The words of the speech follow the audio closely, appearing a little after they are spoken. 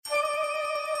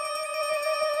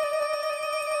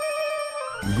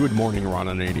Good morning,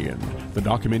 Ronanadian. The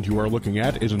document you are looking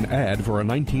at is an ad for a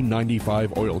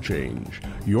 1995 oil change.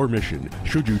 Your mission,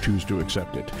 should you choose to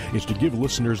accept it, is to give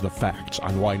listeners the facts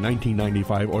on why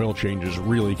 1995 oil changes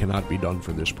really cannot be done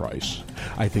for this price.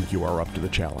 I think you are up to the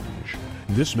challenge.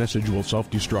 This message will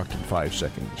self-destruct in 5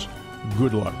 seconds.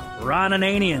 Good luck.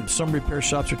 Ronananian. Some repair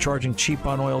shops are charging cheap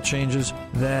on oil changes,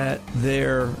 that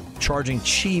they're charging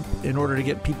cheap in order to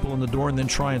get people in the door and then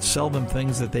try and sell them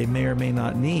things that they may or may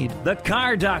not need. The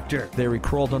Car Doctor. There he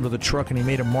crawled under the truck and he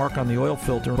made a mark on the oil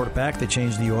filter. Brought it back, they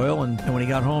changed the oil, and when he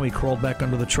got home, he crawled back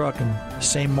under the truck and the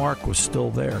same mark was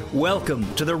still there.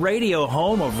 Welcome to the radio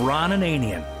home of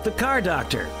Ronananian, the Car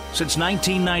Doctor. Since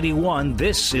 1991,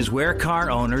 this is where car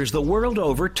owners the world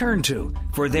over turn to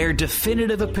for their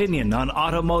definitive opinion on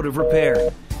automotive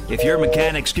repair. If your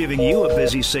mechanic's giving you a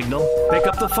busy signal, pick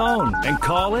up the phone and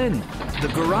call in. The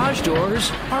garage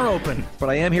doors are open. But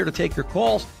I am here to take your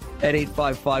calls at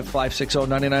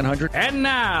 855-560-9900. And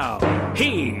now,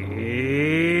 here's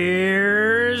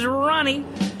Ronnie.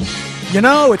 You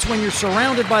know, it's when you're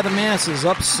surrounded by the masses,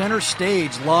 up center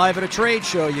stage, live at a trade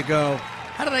show, you go,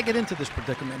 how did I get into this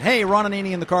predicament? Hey, Ron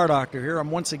Ananian, the Car Doctor here.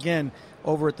 I'm once again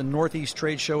over at the Northeast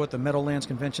Trade Show at the Meadowlands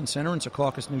Convention Center in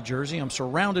Secaucus, New Jersey. I'm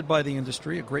surrounded by the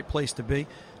industry, a great place to be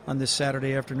on this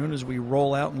Saturday afternoon as we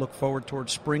roll out and look forward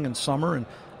towards spring and summer and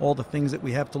all the things that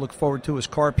we have to look forward to as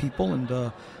car people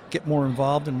and get more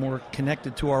involved and more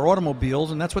connected to our automobiles.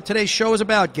 And that's what today's show is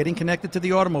about, getting connected to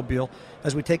the automobile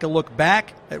as we take a look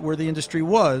back at where the industry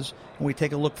was and we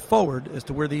take a look forward as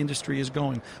to where the industry is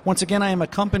going. Once again, I am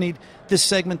accompanied this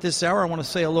segment, this hour. I want to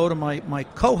say hello to my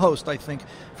co-host, I think,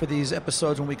 for these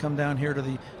episodes when we come down here to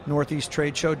the Northeast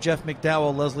Trade Show, Jeff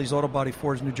McDowell, Leslie's Auto Body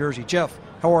Forge, New Jersey. Jeff,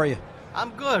 how are you?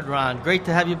 I'm good, Ron. Great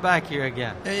to have you back here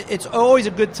again. It's always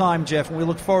a good time, Jeff, and we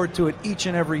look forward to it each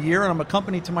and every year. And I'm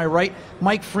accompanied to my right,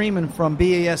 Mike Freeman from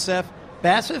BASF.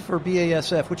 BASF or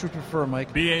BASF? Which would you prefer,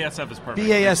 Mike? BASF is perfect.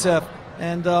 BASF.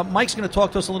 And Mike's going to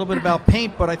talk to us a little bit about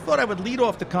paint, but I thought I would lead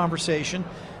off the conversation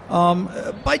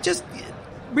by just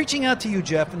reaching out to you,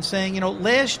 Jeff, and saying,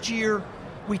 last year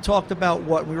we talked about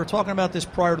what? We were talking about this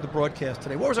prior to the broadcast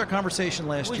today. What was our conversation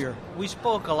last year? We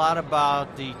spoke a lot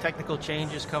about the technical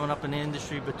changes coming up in the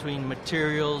industry between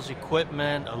materials,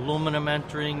 equipment, aluminum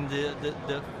entering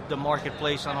the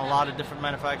marketplace on a lot of different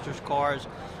manufacturers' cars,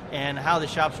 and how the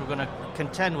shops were going to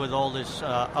contend with all this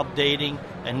updating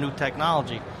and new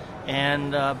technology.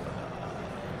 And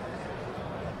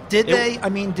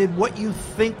did what you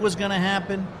think was going to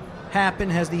happen?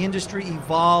 Has the industry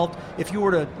evolved? If you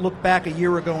were to look back a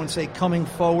year ago and say coming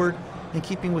forward, in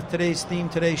keeping with today's theme,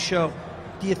 today's show,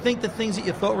 do you think the things that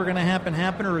you thought were going to happen,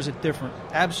 or is it different?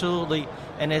 Absolutely,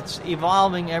 and it's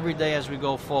evolving every day as we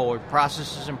go forward.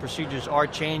 Processes and procedures are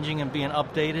changing and being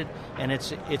updated, and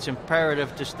it's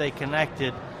imperative to stay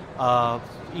connected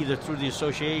either through the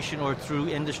association or through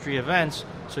industry events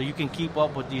so you can keep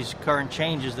up with these current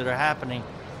changes that are happening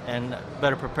and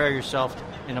better prepare yourself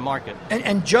in the market.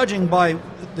 And judging by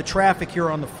the traffic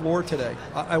here on the floor today,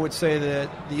 I would say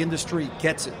that the industry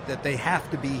gets it, that they have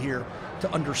to be here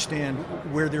to understand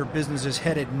where their business is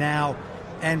headed now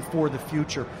and for the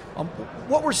future.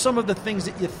 What were some of the things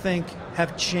that you think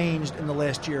have changed in the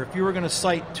last year? If you were going to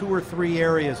cite 2 or 3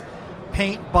 areas,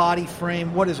 paint, body,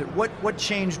 frame, what is it? What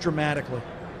changed dramatically?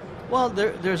 Well,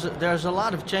 there's a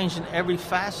lot of change in every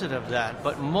facet of that,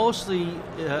 but mostly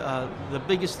the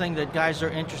biggest thing that guys are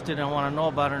interested in and want to know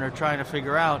about and are trying to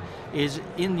figure out is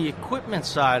in the equipment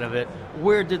side of it,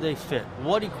 where do they fit?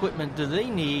 What equipment do they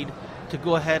need to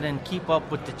go ahead and keep up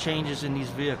with the changes in these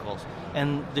vehicles?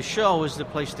 And the show is the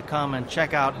place to come and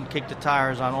check out and kick the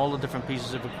tires on all the different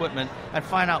pieces of equipment and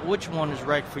find out which one is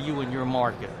right for you in your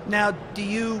market. Now, do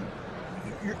you,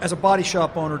 as a body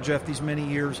shop owner, Jeff, these many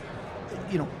years,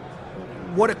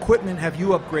 what equipment have you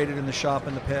upgraded in the shop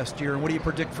in the past year, and what do you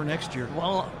predict for next year?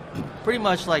 Well, pretty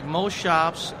much like most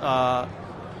shops,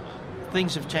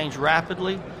 things have changed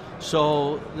rapidly.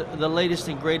 So the latest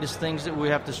and greatest things that we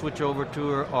have to switch over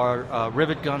to are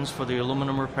rivet guns for the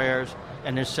aluminum repairs,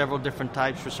 and there's several different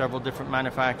types for several different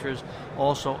manufacturers.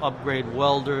 Also upgrade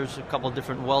welders, a couple of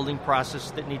different welding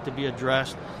processes that need to be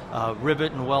addressed,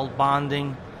 rivet and weld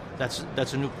bonding.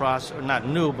 That's a new process, or not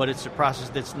new, but it's a process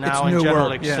that's now in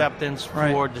general acceptance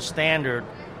for the standard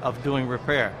of doing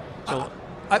repair. So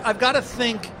I've got to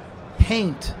think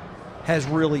paint has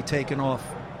really taken off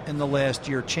in the last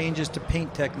year, changes to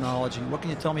paint technology. What can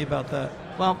you tell me about that?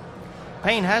 Well,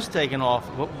 paint has taken off.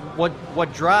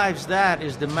 What drives that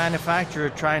is the manufacturer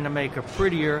trying to make a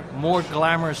prettier, more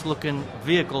glamorous-looking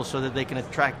vehicle so that they can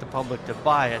attract the public to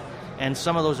buy it. And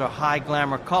some of those are high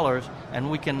glamour colors,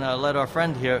 and we can let our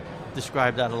friend here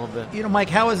describe that a little bit. You know, Mike,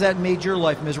 how has that made your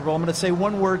life miserable? I'm going to say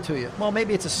one word to you. Well,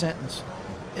 maybe it's a sentence.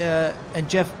 And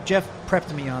Jeff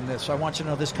prepped me on this, so I want you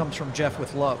to know this comes from Jeff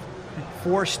with love.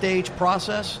 4-stage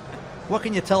process. What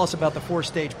can you tell us about the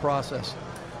 4-stage process?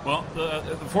 Well, the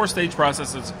 4-stage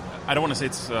process is, I don't want to say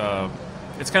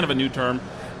it's kind of a new term.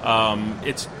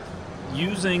 It's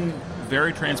using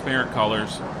very transparent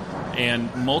colors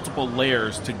and multiple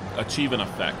layers to achieve an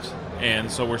effect.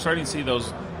 And so we're starting to see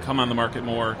those come on the market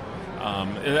more.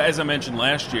 As I mentioned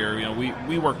last year, you know,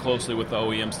 we work closely with the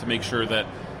OEMs to make sure that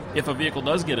if a vehicle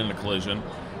does get in a collision,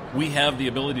 we have the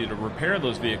ability to repair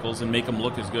those vehicles and make them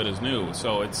look as good as new.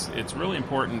 So it's really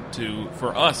important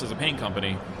for us as a paint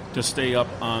company to stay up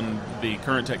on the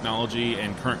current technology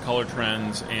and current color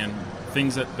trends and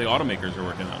things that the automakers are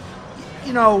working on.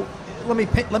 You know, let me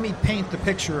paint the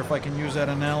picture, if I can use that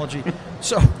analogy.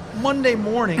 So Monday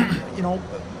morning, you know,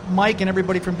 Mike and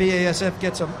everybody from BASF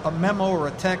gets a memo or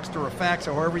a text or a fax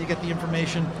or however you get the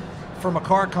information from a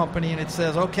car company, and it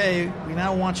says, okay, we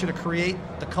now want you to create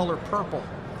the color purple.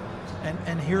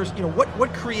 And here's, you know,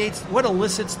 what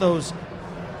elicits those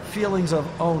feelings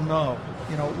of, oh no?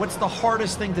 You know, what's the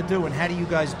hardest thing to do, and how do you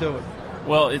guys do it?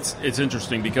 Well, it's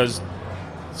interesting because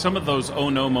some of those oh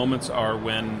no moments are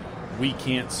when we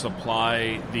can't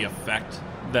supply the effect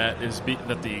that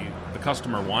the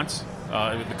customer wants,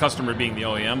 the customer being the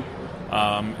OEM.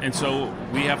 And so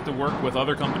we have to work with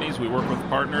other companies, we work with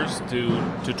partners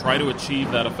to try to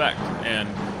achieve that effect. And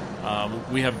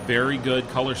we have very good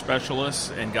color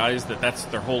specialists and guys that's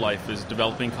their whole life is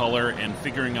developing color and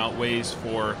figuring out ways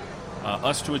for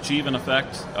us to achieve an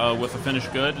effect with a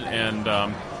finished good.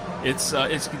 And it's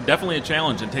definitely a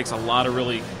challenge. It takes a lot of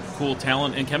really cool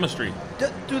talent and chemistry.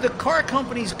 Do the car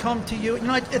companies come to you? You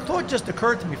know, a thought just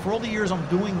occurred to me. For all the years I'm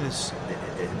doing this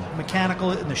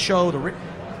mechanical in the show,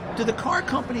 do the car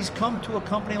companies come to a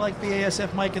company like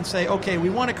BASF, Mike, and say, okay, we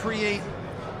want to create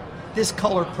this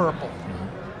color purple?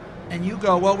 Mm-hmm. And you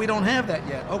go, well, we don't have that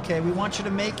yet. Okay, we want you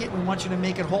to make it. We want you to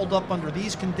make it hold up under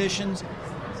these conditions.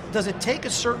 Does it take a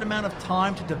certain amount of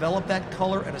time to develop that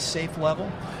color at a safe level?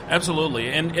 Absolutely,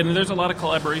 and there's a lot of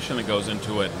collaboration that goes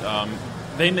into it.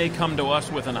 They may come to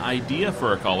us with an idea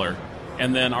for a color,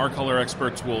 and then our color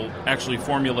experts will actually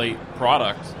formulate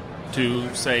product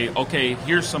to say, okay,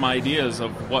 here's some ideas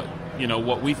of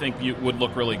what we think would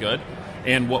look really good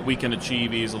and what we can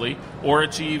achieve easily or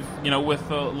achieve,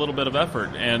 with a little bit of effort.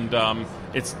 And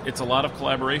it's a lot of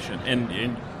collaboration.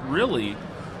 And really,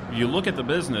 you look at the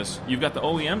business, you've got the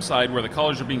OEM side where the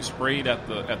colors are being sprayed at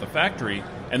the factory,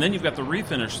 and then you've got the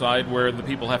refinish side where the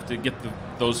people have to get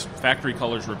those factory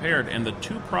colors repaired, and the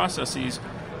two processes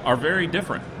are very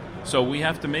different. So we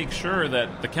have to make sure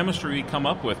that the chemistry we come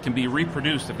up with can be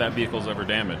reproduced if that vehicle is ever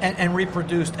damaged. And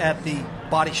reproduced at the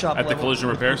body shop level. At the collision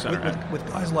repair center. With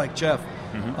guys like Jeff.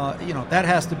 Mm-hmm. That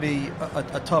has to be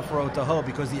a tough road to hoe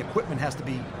because the equipment has to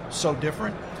be so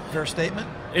different. Fair statement?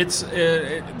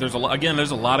 There's a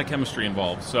lot of chemistry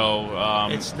involved. So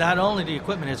it's not only the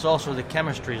equipment, it's also the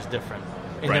chemistry is different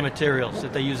in the materials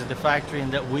that they use at the factory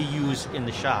and that we use in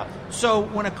the shop. So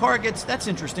when a car gets, that's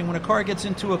interesting, when a car gets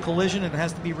into a collision and it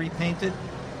has to be repainted,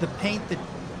 the paint that,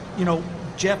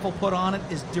 Jeff will put on it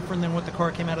is different than what the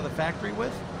car came out of the factory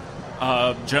with?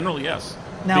 Generally, yes.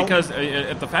 Now, because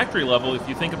at the factory level, if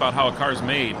you think about how a car is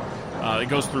made, it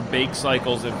goes through bake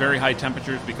cycles at very high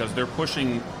temperatures because they're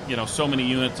pushing, so many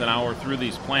units an hour through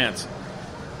these plants.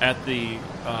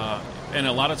 And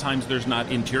a lot of times there's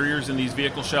not interiors in these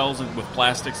vehicle shells and with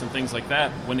plastics and things like that.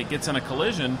 When it gets in a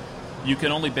collision, you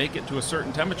can only bake it to a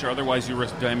certain temperature, otherwise you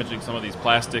risk damaging some of these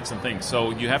plastics and things.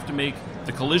 So you have to make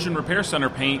the collision repair center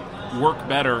paint work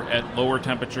better at lower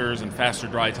temperatures and faster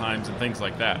dry times and things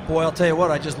like that. Boy, I'll tell you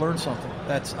what, I just learned something.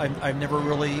 I've never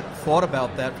really thought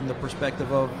about that from the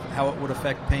perspective of how it would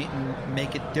affect paint and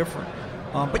make it different.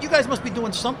 But you guys must be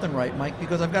doing something right, Mike,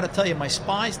 because I've got to tell you, my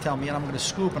spies tell me, and I'm going to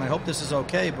scoop, and I hope this is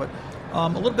okay, but a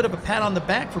little bit of a pat on the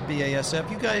back for BASF.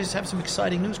 You guys have some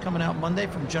exciting news coming out Monday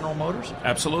from General Motors.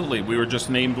 Absolutely. We were just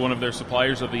named one of their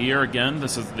Suppliers of the Year again.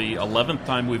 This is the 11th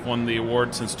time we've won the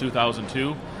award since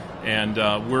 2002, and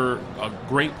we're a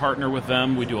great partner with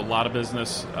them. We do a lot of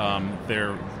business.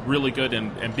 They're really good,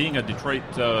 and being a Detroit,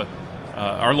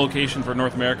 our location for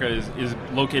North America is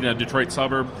located in a Detroit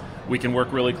suburb. We can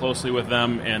work really closely with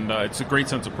them, and it's a great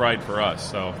sense of pride for us.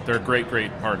 So they're a great,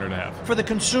 great partner to have. For the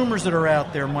consumers that are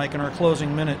out there, Mike, in our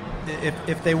closing minute,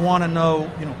 if they want to know,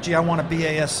 gee, I want a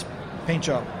BAS paint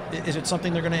job, is it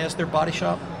something they're going to ask their body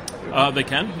shop? They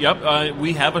can, yep.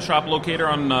 We have a shop locator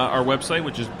on our website,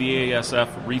 which is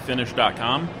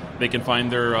BASFrefinish.com. They can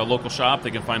find their local shop.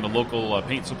 They can find a local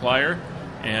paint supplier.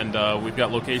 And we've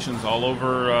got locations all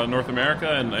over North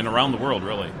America and around the world,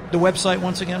 really. The website,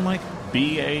 once again, Mike?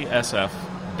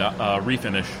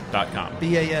 BASFrefinish.com.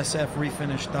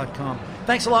 BASFrefinish.com.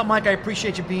 Thanks a lot, Mike. I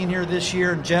appreciate you being here this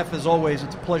year. And Jeff, as always,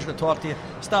 it's a pleasure to talk to you.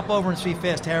 Stop over and see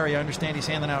Fast Harry. I understand he's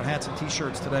handing out hats and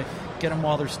T-shirts today. Get them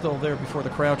while they're still there before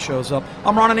the crowd shows up.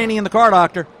 I'm Ron Ananian, the Car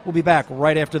Doctor. We'll be back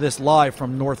right after this, live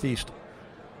from Northeast.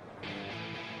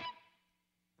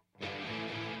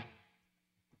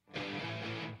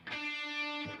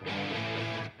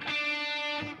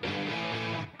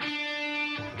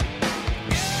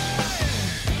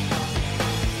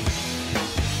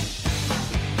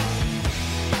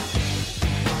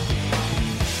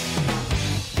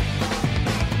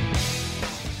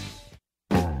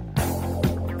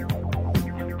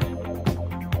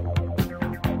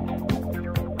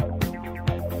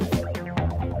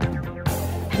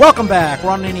 Welcome back.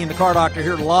 Ron Ananian, the Car Doctor,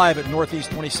 here live at Northeast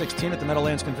 2016 at the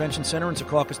Meadowlands Convention Center in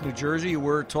Secaucus, New Jersey.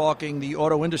 We're talking the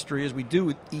auto industry as we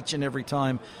do each and every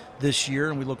time this year,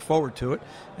 and we look forward to it.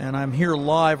 And I'm here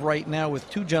live right now with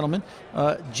two gentlemen,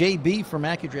 JB from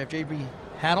AccuDraft, JB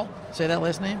Haddle. Say that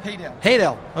last name?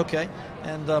 Haydel. Okay.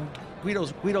 And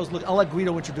Guido's. I'll let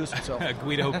Guido introduce himself.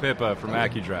 Guido Pippa from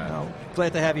AccuDraft.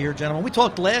 Glad to have you here, gentlemen. We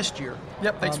talked last year.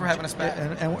 Yep. Thanks for having us back.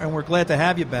 And we're glad to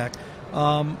have you back.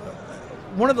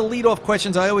 One of the lead-off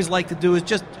questions I always like to do is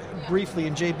just briefly,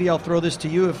 and JB, I'll throw this to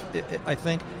you, I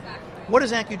think. What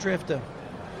does AccuDraft do?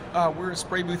 We're a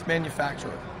spray booth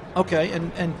manufacturer. Okay,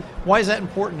 and why is that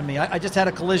important to me? I just had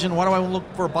a collision. Why do I look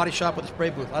for a body shop with a spray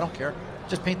booth? I don't care.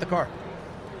 Just paint the car.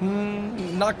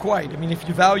 Not quite. I mean, if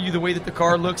you value the way that the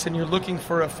car looks and you're looking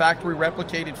for a factory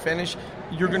replicated finish,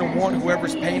 you're going to want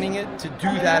whoever's painting it to do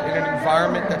that in an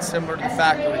environment that's similar to the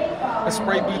factory. A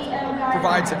spray booth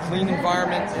provides a clean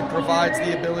environment. It provides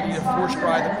the ability to force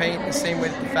dry the paint the same way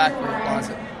that the factory applies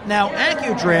it. Now,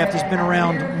 AccuDraft has been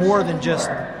around more than just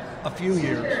a few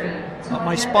years.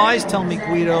 My spies tell me,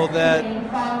 Guido, that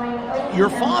your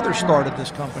father started this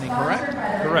company, correct?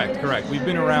 Correct. We've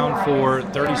been around for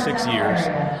 36 years,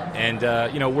 and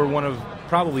we're one of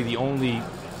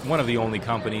the only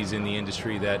companies in the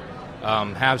industry that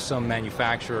have some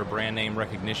manufacturer brand name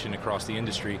recognition across the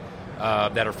industry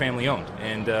that are family owned,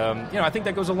 and I think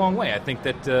that goes a long way. I think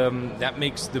that that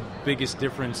makes the biggest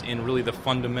difference in really the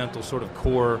fundamental sort of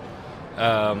core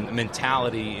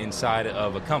mentality inside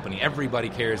of a company. Everybody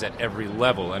cares at every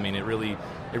level. I mean, it really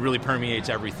permeates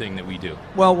everything that we do.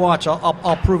 Well, watch.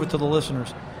 I'll prove it to the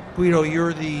listeners. Guido,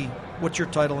 what's your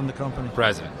title in the company?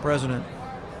 President.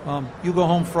 You go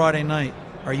home Friday night.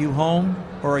 Are you home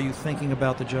or are you thinking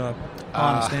about the job?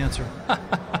 Honest answer.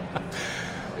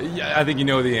 Yeah, I think you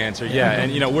know the answer. Yeah,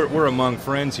 and we're among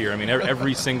friends here. I mean,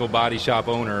 every single body shop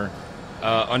owner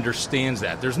understands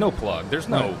that. There's no plug. There's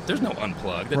no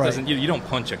unplug. That doesn't. You don't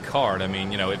punch a card. I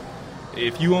mean,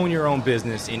 if you own your own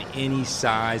business in any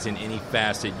size, in any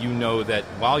facet, you know that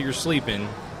while you're sleeping,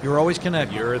 you're always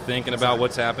connected. You're thinking about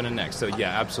what's happening next. So,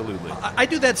 yeah, absolutely. I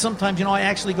do that sometimes. I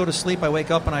actually go to sleep. I wake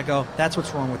up and I go, that's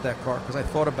what's wrong with that car, because I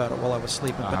thought about it while I was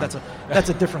sleeping. But that's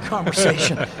a different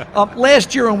conversation.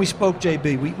 Last year when we spoke,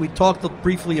 JB, we talked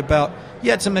briefly about,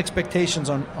 you had some expectations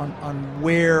on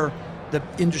where the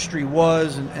industry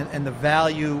was and the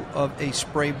value of a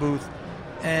spray booth.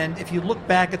 And if you look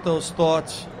back at those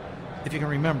thoughts, if you can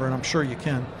remember, and I'm sure you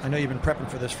can. I know you've been prepping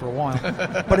for this for a while.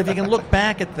 But if you can look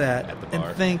back at that and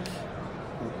think,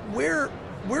 where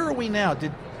are we now?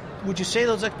 Would you say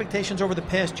those expectations over the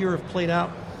past year have played out?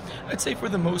 I'd say for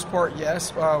the most part,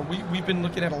 yes. We've been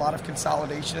looking at a lot of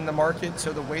consolidation in the market,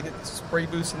 so the way that the spray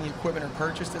booths and the equipment are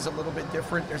purchased is a little bit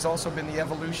different. There's also been the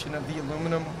evolution of the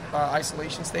aluminum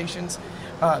isolation stations.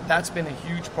 That's been a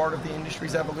huge part of the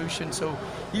industry's evolution. So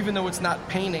even though it's not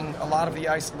painting, a lot of the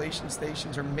isolation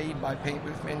stations are made by paint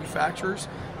booth manufacturers.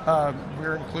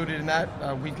 We're included in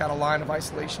that. We've got a line of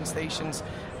isolation stations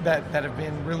that have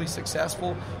been really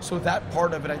successful. So that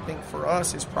part of it, I think, for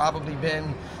us has probably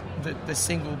been the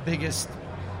single biggest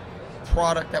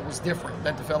product that was different,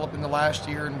 that developed in the last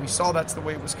year, and we saw that's the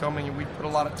way it was coming, and we put a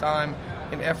lot of time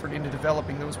and effort into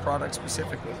developing those products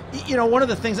specifically. One of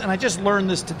the things, and I just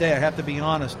learned this today, I have to be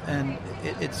honest, and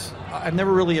I've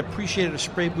never really appreciated a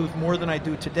spray booth more than I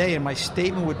do today, and my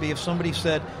statement would be, if somebody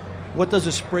said, what does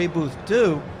a spray booth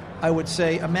do? I would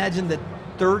say, imagine the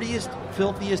dirtiest,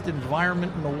 filthiest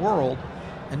environment in the world,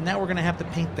 and now we're going to have to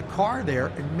paint the car there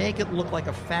and make it look like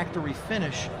a factory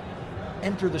finish.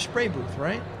 Enter the spray booth,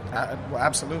 right? Well,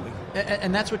 absolutely.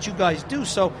 And that's what you guys do.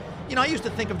 So, I used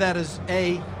to think of that as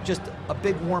just a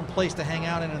big warm place to hang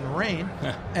out in the rain,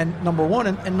 and number one.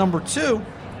 And number two,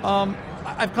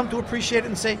 I've come to appreciate it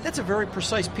and say that's a very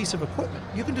precise piece of equipment.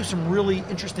 You can do some really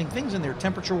interesting things in there,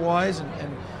 temperature-wise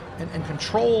and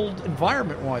controlled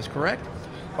environment-wise, correct?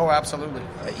 Oh, absolutely.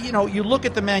 You look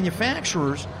at the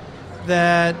manufacturers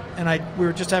that, and we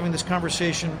were just having this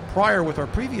conversation prior with our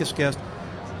previous guest,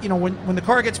 when the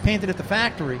car gets painted at the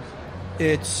factory,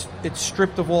 it's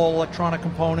stripped of all electronic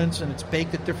components and it's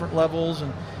baked at different levels,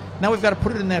 and now we've got to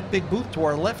put it in that big booth to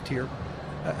our left here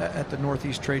at the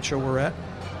Northeast Trade Show we're at,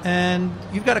 and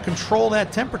you've got to control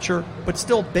that temperature but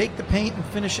still bake the paint and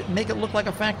finish it and make it look like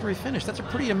a factory finish. That's a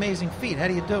pretty amazing feat. How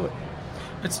do you do it?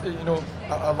 It's,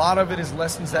 a lot of it is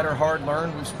lessons that are hard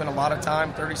learned. We've spent a lot of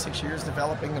time, 36 years,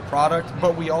 developing the product,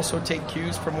 but we also take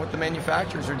cues from what the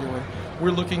manufacturers are doing. We're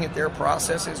looking at their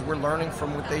processes, we're learning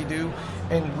from what they do,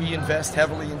 and we invest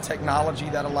heavily in technology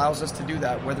that allows us to do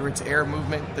that, whether it's air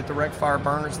movement, the direct fire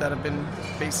burners that have been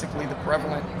basically the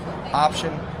prevalent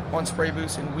option on spray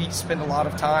booths, and we spend a lot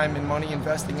of time and money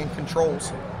investing in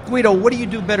controls. Guido, what do you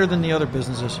do better than the other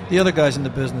businesses, the other guys in the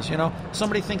business?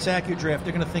 Somebody thinks AccuDraft,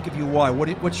 they're going to think of you. Why? What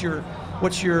are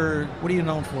you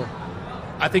known for?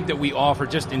 I think that we offer,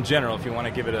 just in general, if you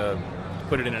want to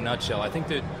put it in a nutshell, I think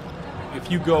that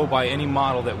if you go by any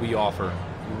model that we offer,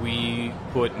 we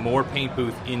put more paint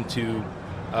booth into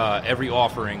every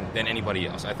offering than anybody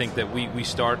else. I think that we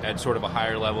start at sort of a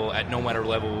higher level at no matter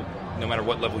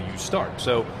what level you start.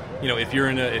 So, if you're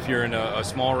in a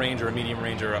small range or a medium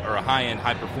range or a high end,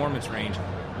 high performance range,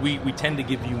 we tend to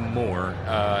give you more,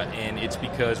 and it's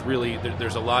because really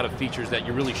there's a lot of features that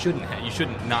you really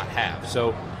shouldn't not have.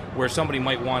 So where somebody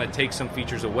might want to take some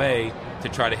features away to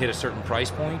try to hit a certain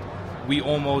price point, we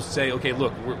almost say, okay,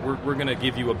 look, we're going to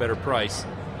give you a better price,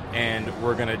 and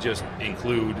we're going to just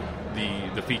include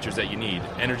the features that you need.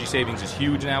 Energy savings is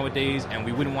huge nowadays, and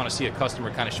we wouldn't want to see a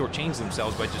customer kind of shortchange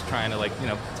themselves by just trying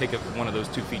to take one or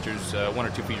two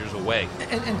features away.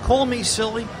 And call me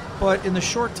silly, but in the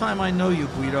short time I know you,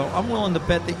 Guido, I'm willing to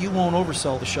bet that you won't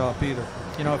oversell the shop either.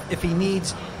 If he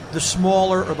needs the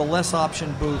smaller or the less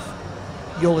option booth,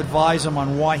 you'll advise him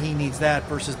on why he needs that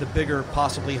versus the bigger,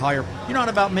 possibly higher. You're not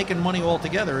about making money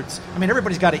altogether.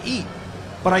 Everybody's got to eat.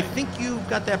 But I think you've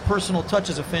got that personal touch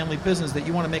as a family business that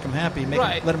you want to make them happy,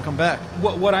 let them come back.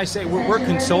 What I say, we're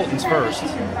consultants first,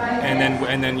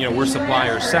 and then we're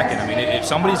suppliers second. If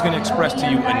somebody's going to express to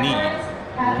you a need,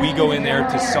 we go in there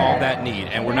to solve that need,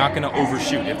 and we're not going to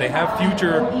overshoot. If they have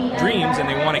future dreams and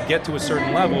they want to get to a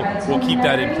certain level, we'll keep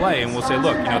that in play, and we'll say,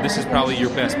 look, this is probably your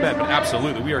best bet. But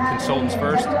absolutely, we are consultants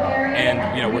first,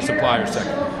 and we're suppliers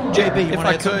second. JB, if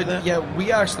I could,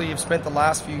 we actually have spent the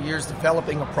last few years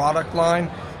developing a product line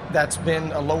that's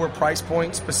been a lower price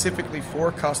point specifically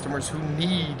for customers who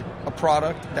need a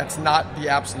product that's not the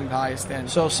absolute highest end.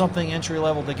 So something entry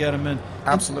level to get them in.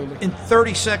 Absolutely. In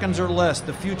 30 seconds or less,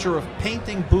 the future of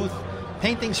painting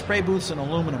spray booths in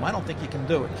aluminum. I don't think you can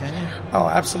do it, can you? Oh,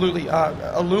 absolutely.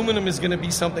 Aluminum is going to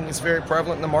be something that's very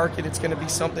prevalent in the market. It's going to be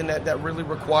something that really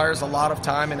requires a lot of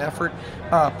time and effort.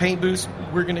 Paint booths,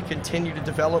 we're going to continue to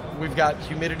develop. We've got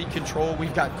humidity control.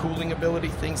 We've got cooling ability,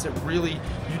 things that really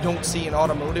you don't see in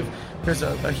automotive. There's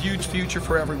a huge future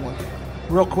for everyone.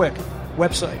 Real quick,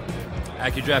 website.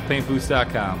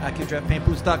 AccuDraftPaintBooths.com.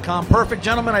 AccuDraftPaintBooths.com. Perfect,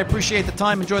 gentlemen. I appreciate the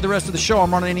time. Enjoy the rest of the show.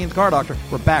 I'm Ron Ananian, the Car Doctor.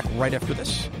 We're back right after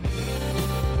this.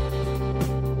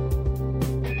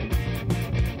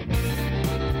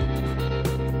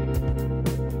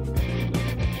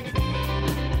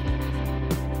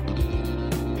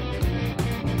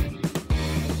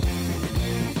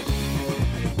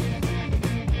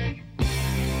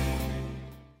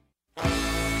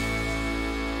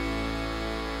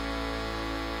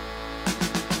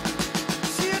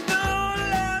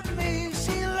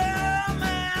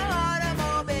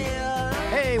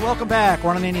 Welcome back.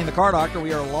 Ron Ananian, the Car Doctor.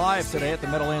 We are live today at the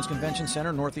Meadowlands Convention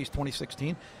Center, Northeast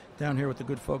 2016, down here with the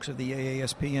good folks of the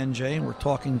AASPNJ, and we're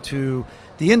talking to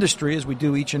the industry as we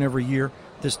do each and every year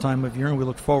this time of year, and we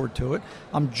look forward to it.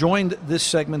 I'm joined this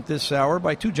segment this hour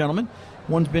by two gentlemen.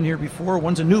 One's been here before,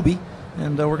 one's a newbie,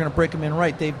 and we're going to break them in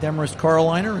right. Dave Demarest,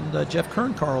 Caroliner, and Jeff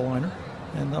Kern, Caroliner,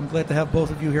 and I'm glad to have both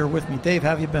of you here with me. Dave, how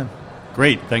have you been?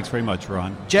 Great. Thanks very much,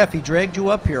 Ron. Jeff, he dragged you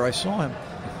up here. I saw him.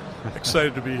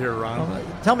 Excited to be here, Ron.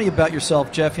 Tell me about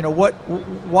yourself, Jeff.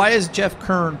 Why is Jeff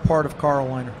Kern part of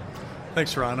Caroliner?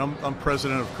 Thanks, Ron. I'm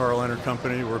president of Caroliner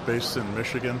Company. We're based in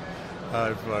Michigan.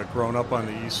 I've grown up on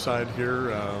the east side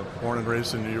here, born and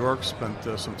raised in New York, spent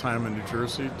some time in New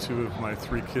Jersey. 2 of my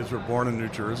 3 kids were born in New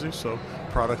Jersey, so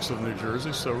products of New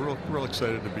Jersey, so real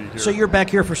excited to be here. So you're back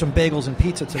here for some bagels and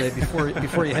pizza today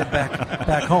before you head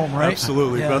back home, right?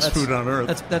 Absolutely, yeah, best food on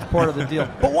earth. That's part of the deal.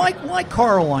 But why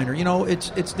Caroliner? You know,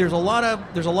 there's a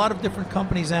lot of different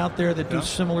companies out there that do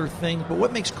similar things, but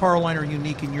what makes Caroliner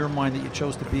unique in your mind that you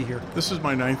chose to be here? This is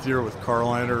my 9th year with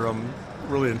Caroliner. I'm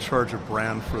really in charge of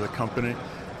brand for the company,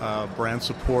 brand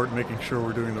support, making sure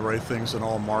we're doing the right things in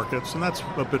all markets, and that's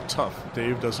a bit tough.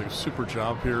 Dave does a super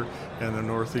job here in the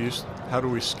Northeast. How do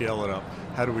we scale it up?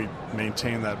 How do we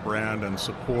maintain that brand and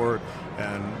support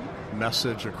and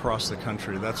message across the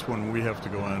country? That's when we have to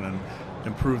go in and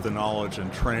improve the knowledge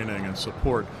and training and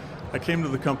support. I came to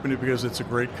the company because it's a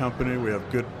great company. We have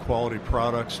good quality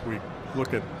products. We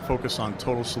focus on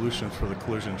total solutions for the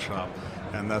collision shop.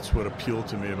 And that's what appealed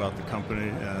to me about the company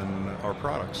and our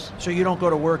products. So you don't go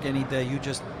to work any day. You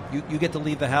just you get to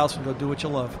leave the house and go do what you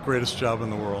love. Greatest job in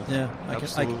the world. Yeah,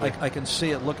 absolutely. I can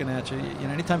see it looking at you. You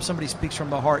know, anytime somebody speaks from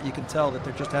the heart, you can tell that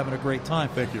they're just having a great time.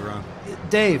 Thank you, Ron.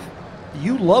 Dave,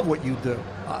 you love what you do.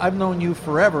 I've known you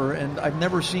forever, and I've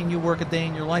never seen you work a day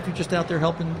in your life. You're just out there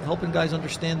helping guys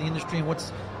understand the industry and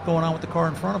what's going on with the car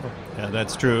in front of them. Yeah,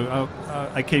 that's true.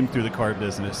 I came through the car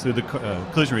business, through the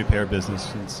collision repair business.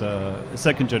 Since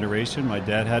second generation, my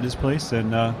dad had his place,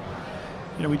 and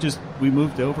we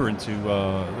moved over into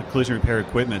the collision repair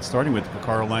equipment, starting with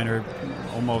Caroliner.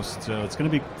 Almost, it's going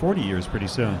to be 40 years pretty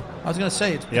soon. I was going to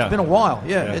say it's been a while.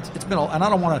 Yeah. It's been, and I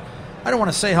don't want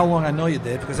to say how long I know you,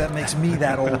 Dave, because that makes me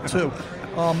that old too.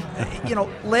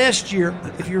 Last year,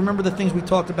 if you remember the things we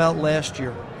talked about last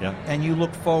year, and you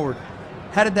look forward,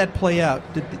 how did that play out?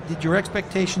 Did your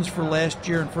expectations for last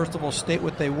year, and first of all, state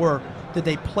what they were, did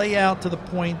they play out to the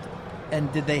point, and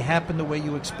did they happen the way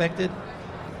you expected?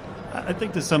 I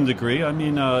think to some degree. I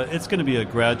mean, it's going to be a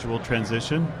gradual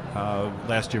transition.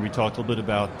 Last year we talked a little bit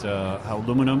about how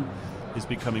aluminum is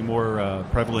becoming more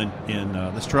prevalent in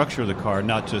the structure of the car,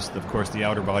 not just, of course, the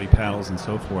outer body panels and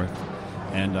so forth.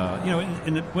 And,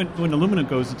 when aluminum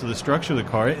goes into the structure of the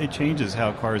car, it changes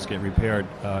how cars get repaired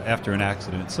after an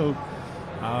accident. So,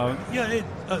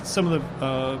 some of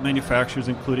the manufacturers,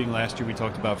 including last year we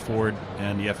talked about Ford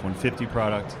and the F-150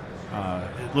 product,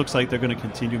 it looks like they're going to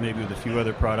continue maybe with a few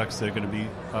other products that are going to be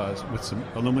with some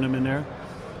aluminum in there.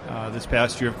 This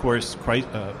past year, of course,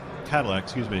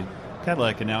 Cadillac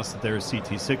announced that their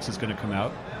CT6 is going to come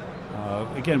out,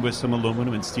 again with some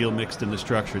aluminum and steel mixed in the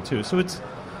structure too. So it's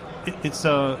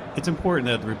important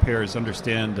that the repairers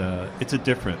understand it's a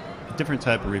different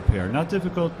type of repair. Not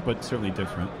difficult, but certainly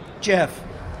different. Jeff,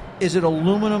 is it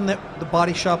aluminum that the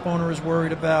body shop owner is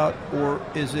worried about, or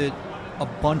is it a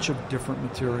bunch of different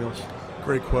materials?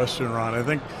 Great question, Ron. I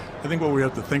think what we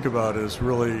have to think about is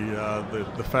really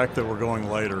the fact that we're going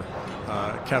lighter.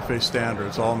 CAFE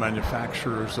standards, all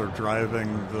manufacturers are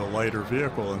driving the lighter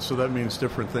vehicle, and so that means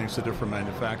different things to different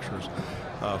manufacturers.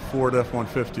 Ford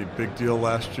F-150, big deal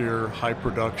last year, high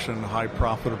production, high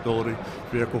profitability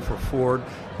vehicle for Ford.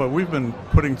 But we've been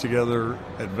putting together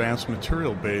advanced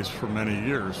material base for many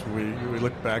years. We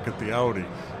look back at the Audi.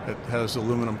 It has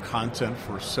aluminum content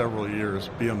for several years.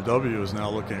 BMW is now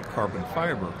looking at carbon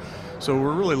fiber. So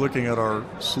we're really looking at our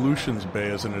solutions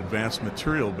bay as an advanced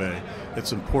material bay.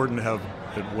 It's important to have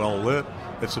it well lit.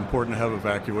 It's important to have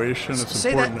evacuation.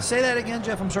 Say that again,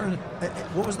 Jeff. I'm sorry.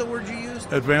 What was the word you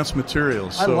used? Advanced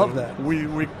materials. I love that. We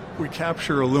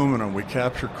capture aluminum. We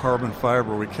capture carbon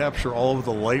fiber. We capture all of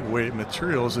the lightweight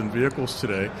materials in vehicles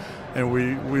today. And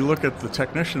we look at the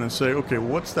technician and say, okay,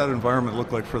 what's that environment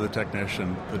look like for the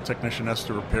technician? The technician has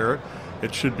to repair it.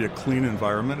 It should be a clean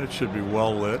environment. It should be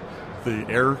well lit. The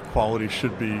air quality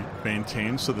should be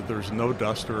maintained so that there's no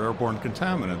dust or airborne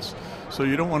contaminants. So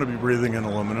you don't want to be breathing in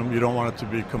aluminum. You don't want it to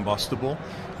be combustible.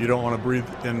 You don't want to breathe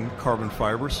in carbon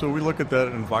fiber. So we look at that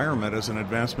environment as an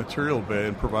advanced material bay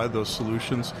and provide those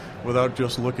solutions without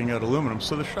just looking at aluminum.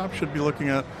 So the shop should be looking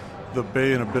at the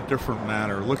bay in a bit different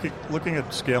manner, looking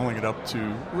at scaling it up to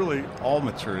really all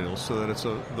materials so that it's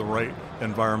the right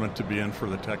environment to be in for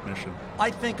the technician.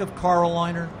 I think of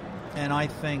Caroliner, and I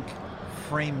think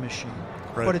frame machine,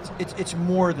 right. But it's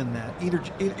more than that.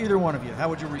 Either one of you, how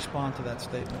would you respond to that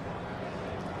statement?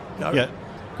 Yeah.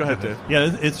 Go ahead, Dave.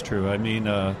 Yeah, it's true. I mean,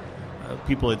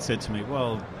 people had said to me,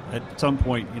 well, at some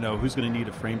point, who's going to need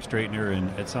a frame straightener, and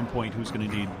at some point, who's going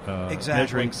to need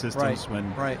measuring systems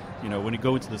when you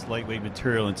go into this lightweight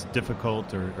material, it's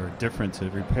difficult or different to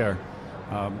repair.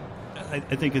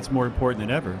 I think it's more important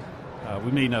than ever.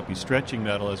 We may not be stretching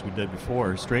metal as we did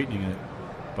before, straightening it,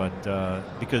 but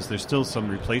because there's still some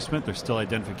replacement, there's still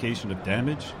identification of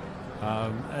damage.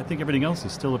 I think everything else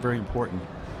is still very important.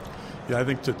 Yeah, I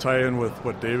think to tie in with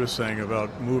what Dave is saying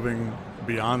about moving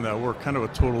beyond that, we're kind of a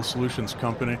total solutions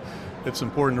company. It's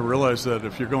important to realize that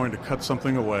if you're going to cut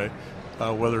something away,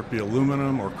 whether it be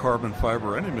aluminum or carbon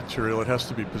fiber or any material, it has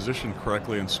to be positioned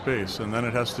correctly in space, and then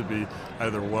it has to be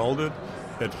either welded,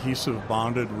 adhesive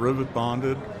bonded, rivet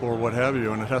bonded, or what have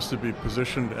you, and it has to be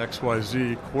positioned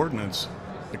XYZ coordinates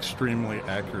extremely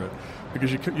accurate,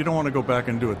 because you don't want to go back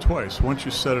and do it twice. Once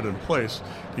you set it in place,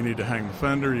 you need to hang the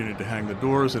fender, you need to hang the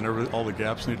doors, and all the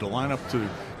gaps need to line up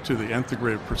to the nth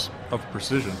degree of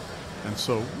precision. And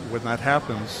so when that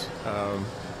happens,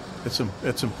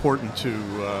 it's important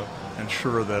to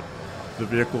ensure that the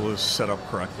vehicle is set up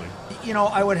correctly. You know,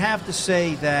 I would have to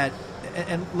say that,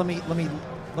 and let me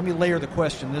layer the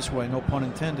question this way, no pun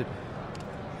intended.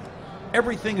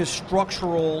 Everything is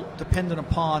structural, dependent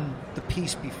upon the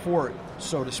piece before it,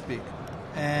 so to speak.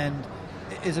 And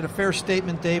is it a fair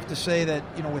statement, Dave, to say that,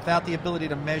 you know, without the ability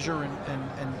to measure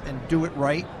and do it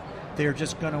right, they're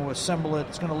just going to assemble it?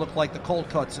 It's going to look like the cold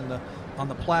cuts on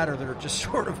the platter that are just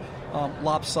sort of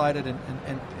lopsided and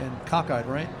cockeyed,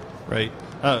 right? Right.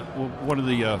 Well, one of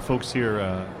the folks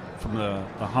here from the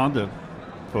Honda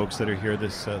folks that are here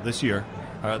this year,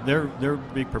 they're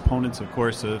big proponents, of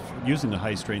course, of using the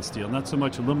high-strength steel. Not so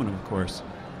much aluminum, of course,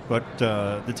 but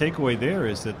the takeaway there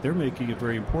is that they're making it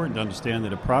very important to understand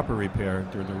that a proper repair,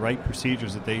 through the right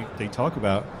procedures that they talk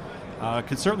about,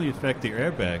 can certainly affect the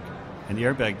airbag and the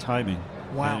airbag timing.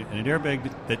 Wow. And an airbag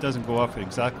that doesn't go off at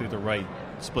exactly the right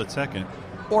split second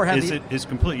or is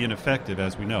completely ineffective,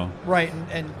 as we know. Right,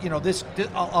 and you know, this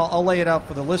I'll lay it out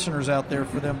for the listeners out there,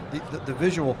 for them, the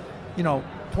visual. You know,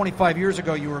 25 years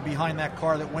ago, you were behind that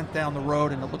car that went down the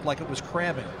road, and it looked like it was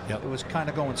crabbing. Yep. It was kind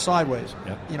of going sideways.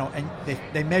 Yep. You know, and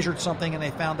they measured something, and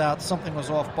they found out something was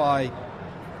off by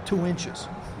 2 inches.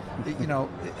 You know,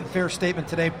 a fair statement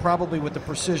today, probably with the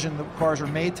precision that cars are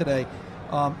made today.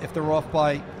 If they're off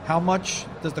by how much,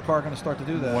 does the car going to start to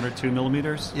do that? 1 or 2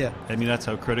 millimeters? Yeah. I mean, that's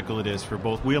how critical it is for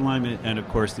both wheel alignment and, of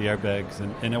course, the airbags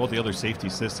and all the other safety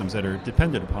systems that are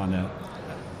dependent upon that.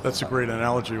 That's a great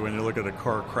analogy. When you look at a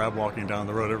car crab walking down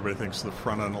the road, everybody thinks the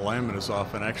front end alignment is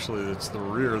off, and actually it's the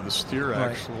rear, the steer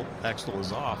axle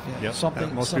is off. Yeah.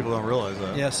 Yep. Most people don't realize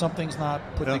that. Yeah, something's not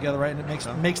put together right, and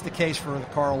it makes the case for the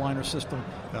car aligner system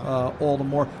all the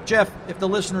more. Jeff, if the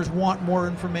listeners want more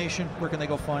information, where can they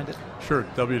go find it? Sure,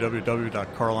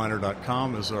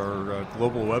 www.carliner.com is our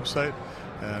global website.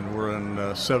 And we're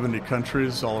in 70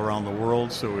 countries all around the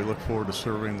world, so we look forward to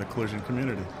serving the collision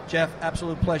community. Jeff,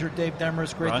 absolute pleasure. Dave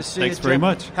Demers, great to see you. Thanks very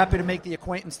much. Happy to make the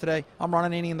acquaintance today. I'm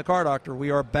Ron Ananian, the Car Doctor. We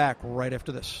are back right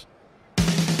after this.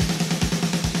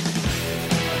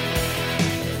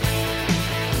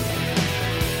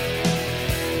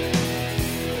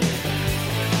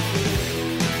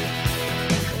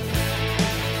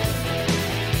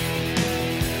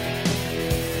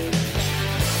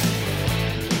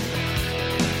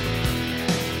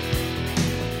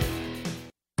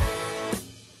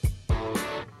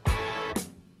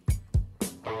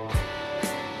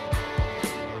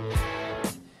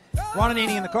 Ron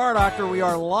Ananian, the Car Doctor. We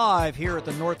are live here at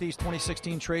the Northeast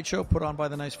 2016 Trade Show, put on by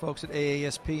the nice folks at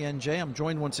AASP-NJ. I'm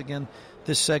joined once again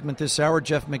this segment, this hour,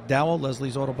 Jeff McDowell,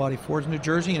 Leslie's Auto Body Fords, New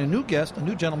Jersey, and a new guest, a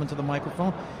new gentleman to the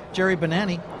microphone, Jerry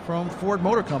Bonanni from Ford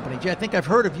Motor Company. I think I've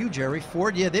heard of you, Jerry.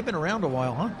 Ford, yeah, they've been around a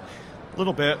while, huh? A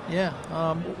little bit. Yeah.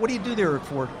 What do you do there at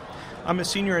Ford? I'm a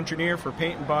senior engineer for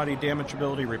paint and body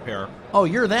damageability repair. Oh,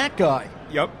 you're that guy.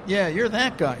 Yep. Yeah, you're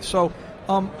that guy. So,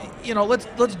 you know,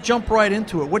 let's jump right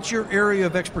into it. What's your area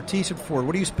of expertise at Ford?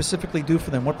 What do you specifically do for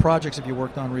them? What projects have you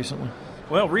worked on recently?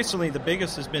 Well, recently the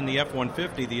biggest has been the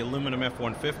F-150, the aluminum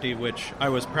F-150, which I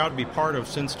was proud to be part of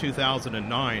since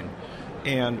 2009.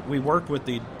 And we worked with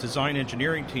the design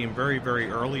engineering team very, very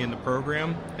early in the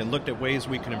program and looked at ways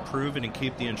we can improve it and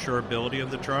keep the insurability of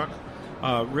the truck.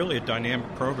 Really a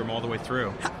dynamic program all the way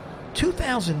through.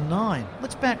 2009.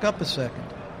 Let's back up a second.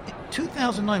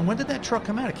 2009, when did that truck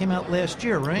come out? It came out last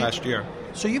year, right? Last year.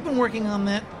 So you've been working on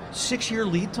that 6-year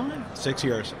lead time? 6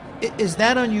 years. Is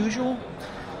that unusual?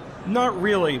 Not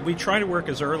really. We try to work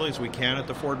as early as we can at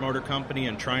the Ford Motor Company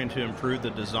and trying to improve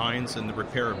the designs and the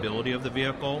repairability of the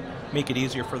vehicle, make it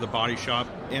easier for the body shop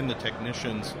and the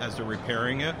technicians as they're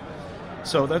repairing it.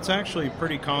 So that's actually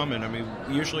pretty common. I mean,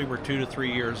 usually we're 2 to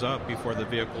 3 years up before the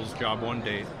vehicle's job one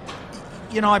date.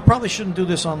 You know, I probably shouldn't do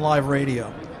this on live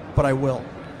radio, but I will.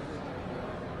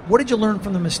 What did you learn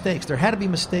from the mistakes? There had to be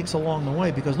mistakes along the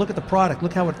way, because look at the product.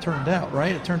 Look how it turned out,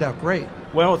 right? It turned out great.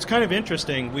 Well, it's kind of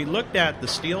interesting. We looked at the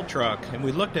steel truck, and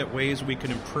we looked at ways we could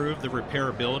improve the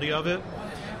repairability of it.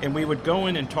 And we would go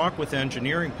in and talk with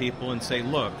engineering people and say,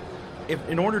 look, if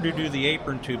in order to do the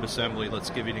apron tube assembly, let's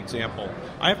give you an example,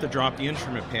 I have to drop the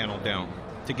instrument panel down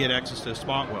to get access to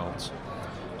spot welds.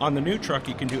 On the new truck,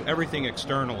 you can do everything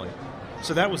externally.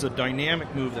 So that was a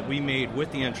dynamic move that we made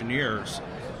with the engineers.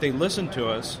 They listened to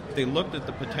us, they looked at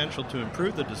the potential to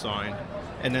improve the design,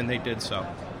 and then they did so.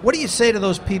 What do you say to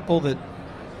those people that,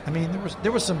 I mean,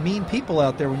 there was some mean people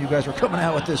out there when you guys were coming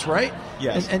out with this, right?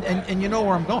 Yes. And you know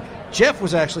where I'm going. Jeff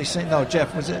was actually saying,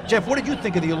 Jeff, what did you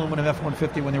think of the aluminum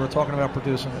F-150 when they were talking about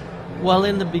producing it? Well,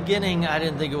 in the beginning, I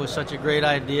didn't think it was such a great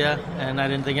idea, and I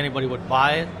didn't think anybody would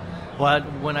buy it. But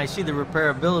when I see the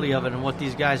repairability of it and what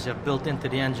these guys have built into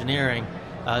the engineering,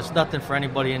 it's nothing for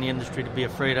anybody in the industry to be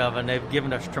afraid of, and they've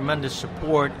given us tremendous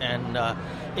support and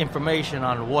information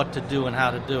on what to do and how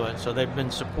to do it. So they've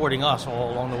been supporting us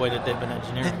all along the way that they've been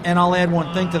engineering. And I'll add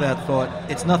one thing to that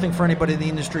thought. It's nothing for anybody in the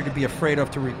industry to be afraid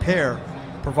of to repair,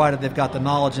 provided they've got the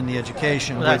knowledge and the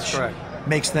education, That's which correct.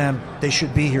 makes them, they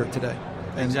should be here today.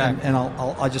 Exactly. And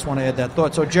I just want to add that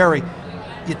thought. So, Jerry,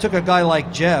 you took a guy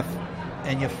like Jeff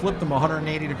and you flipped him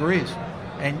 180 degrees.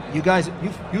 And you guys,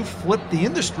 you've flipped the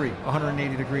industry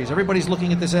 180 degrees. Everybody's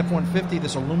looking at this F-150,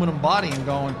 this aluminum body, and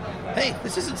going, hey,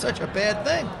 this isn't such a bad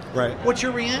thing. Right. What's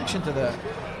your reaction to that?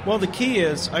 Well, the key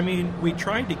is, we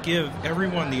tried to give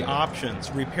everyone the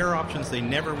options, repair options they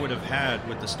never would have had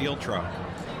with the steel truck.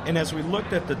 And as we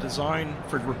looked at the design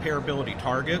for repairability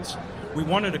targets, we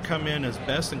wanted to come in as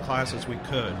best in class as we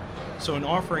could. So in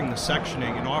offering the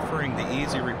sectioning and offering the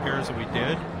easy repairs that we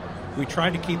did, we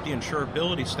tried to keep the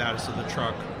insurability status of the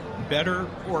truck better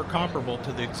or comparable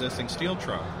to the existing steel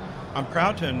truck. I'm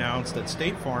proud to announce that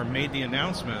State Farm made the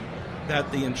announcement that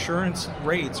the insurance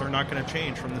rates are not going to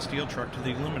change from the steel truck to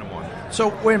the aluminum one.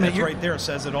 So, wait a minute. That's right there,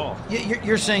 says it all.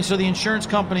 You're saying, so the insurance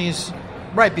companies,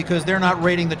 right, because they're not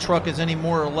rating the truck as any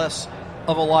more or less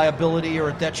of a liability or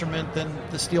a detriment than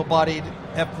the steel-bodied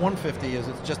F-150 is.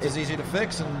 It's just as easy to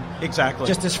fix and exactly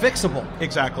just as fixable.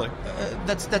 Exactly.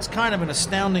 That's kind of an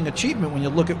astounding achievement when you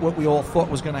look at what we all thought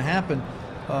was going to happen.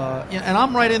 And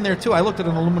I'm right in there too. I looked at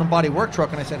an aluminum body work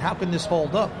truck and I said, how can this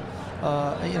hold up?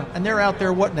 And they're out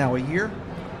there, what now, a year?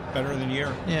 Better than a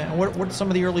year. Yeah. And what's some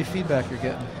of the early feedback you're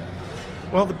getting?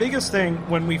 Well, the biggest thing,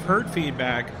 when we've heard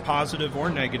feedback, positive or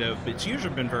negative, it's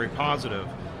usually been very positive.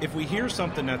 If we hear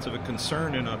something that's of a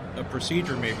concern in a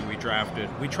procedure maybe we drafted,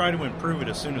 we try to improve it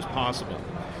as soon as possible.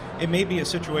 It may be a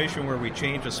situation where we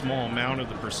change a small amount of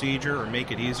the procedure or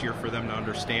make it easier for them to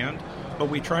understand, but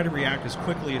we try to react as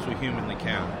quickly as we humanly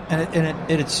can.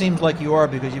 And it seems like you are,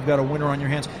 because you've got a winner on your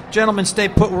hands. Gentlemen, stay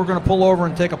put. We're going to pull over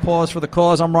and take a pause for the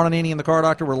cause. I'm Ron Ananian, the Car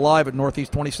Doctor. We're live at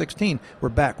Northeast 2016. We're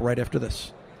back right after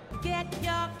this. Get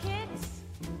your kids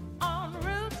on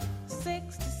Route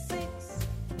 66.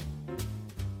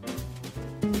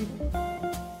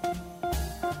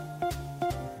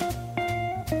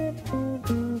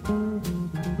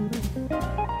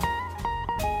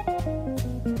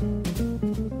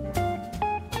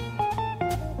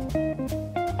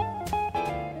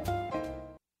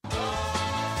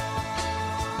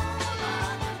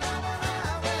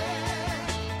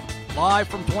 Live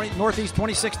from Northeast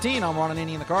 2016, I'm Ron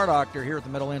Ananian, the Car Doctor, here at the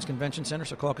Meadowlands Convention Center,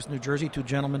 Secaucus, New Jersey. Two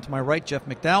gentlemen to my right, Jeff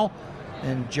McDowell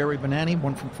and Jerry Bonanni,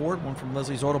 one from Ford, one from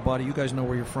Leslie's Auto Body. You guys know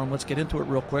where you're from. Let's get into it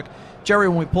real quick. Jerry,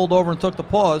 when we pulled over and took the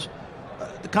pause,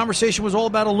 the conversation was all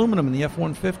about aluminum in the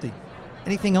F-150.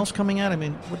 Anything else coming out? I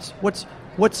mean,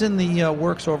 what's in the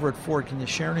works over at Ford? Can you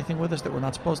share anything with us that we're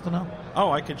not supposed to know?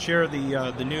 Oh, I could share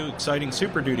the new exciting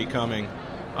Super Duty coming.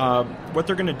 What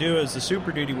they're going to do is the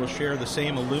Super Duty will share the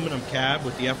same aluminum cab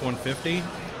with the F-150.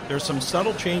 There's some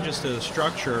subtle changes to the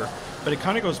structure, but it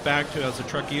kind of goes back to as the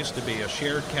truck used to be, a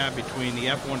shared cab between the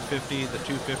F-150, the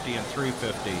 250, and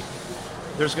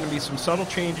 350. There's going to be some subtle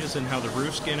changes in how the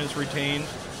roof skin is retained,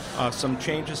 some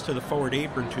changes to the forward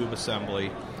apron tube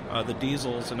assembly. The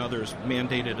diesels and others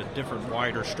mandated a different,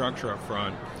 wider structure up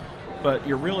front. But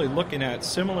you're really looking at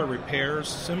similar repairs,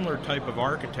 similar type of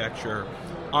architecture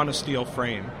on a steel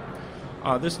frame.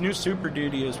 This new Super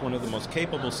Duty is one of the most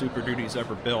capable Super Duties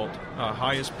ever built.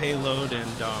 Highest payload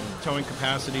and towing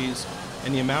capacities,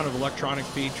 and the amount of electronic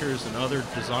features and other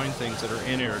design things that are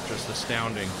in it are just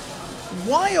astounding.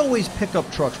 Why always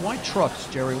pickup trucks? Why trucks,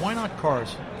 Jerry? Why not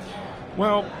cars?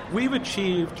 Well, we've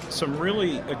achieved some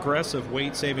really aggressive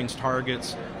weight savings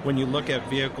targets when you look at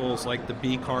vehicles like the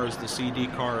B cars, the CD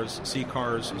cars, C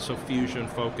cars, so Fusion,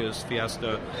 Focus,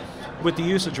 Fiesta, with the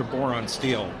usage of boron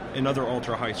steel and other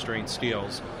ultra-high strength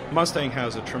steels. Mustang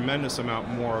has a tremendous amount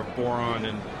more of boron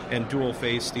and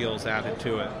dual-phase steels added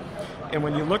to it. And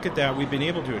when you look at that, we've been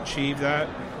able to achieve that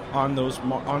on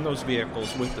those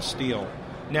vehicles with the steel.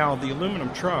 Now, the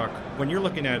aluminum truck, when you're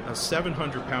looking at a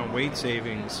 700-pound weight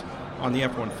savings on the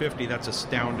F-150, that's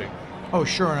astounding. Oh,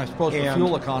 sure, and I suppose for And-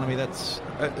 fuel economy, that's...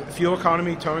 Fuel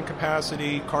economy, towing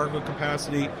capacity, cargo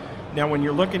capacity. Now, when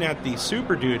you're looking at the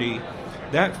Super Duty,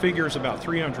 that figures about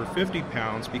 350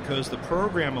 pounds because the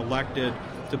program elected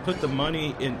to put the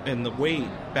money and the weight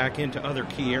back into other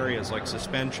key areas like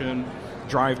suspension,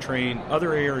 drivetrain,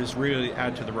 other areas really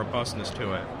add to the robustness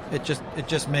to it. It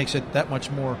just makes it that much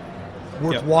more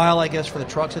worthwhile, I guess, for the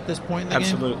trucks at this point in the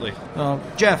Absolutely. game.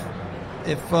 Jeff,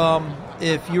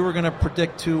 if you were going to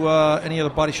predict to any other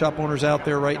body shop owners out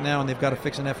there right now and they've got to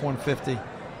fix an F-150,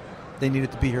 they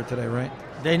needed to be here today, right?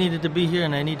 They needed to be here,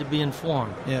 and they need to be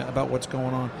informed. Yeah, about what's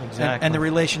going on. Exactly. And the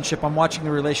relationship, I'm watching the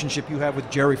relationship you have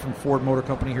with Jerry from Ford Motor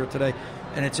Company here today,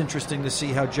 and it's interesting to see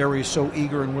how Jerry is so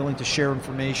eager and willing to share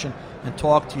information and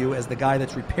talk to you as the guy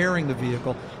that's repairing the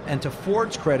vehicle. And to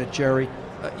Ford's credit, Jerry,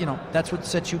 that's what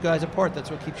sets you guys apart.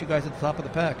 That's what keeps you guys at the top of the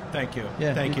pack. Thank you.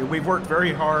 Yeah. Thank you. We've worked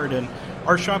very hard, and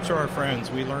our shops are our friends.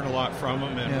 We learn a lot from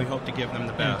them, and Yeah. we hope to give them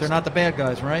the Yeah, best. they're not the bad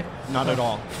guys, right? Not at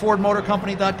all.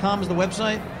 FordMotorCompany.com is the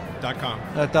website? .com.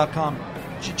 .com.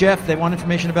 Jeff, they want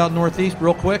information about Northeast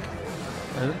real quick?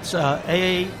 It's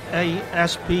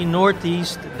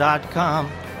AASPNortheast.com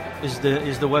is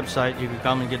the website. You can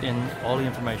come and get in all the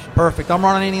information. Perfect. I'm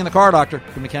Ron Ananian, the Car Doctor.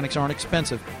 The mechanics aren't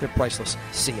expensive. They're priceless.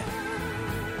 See ya.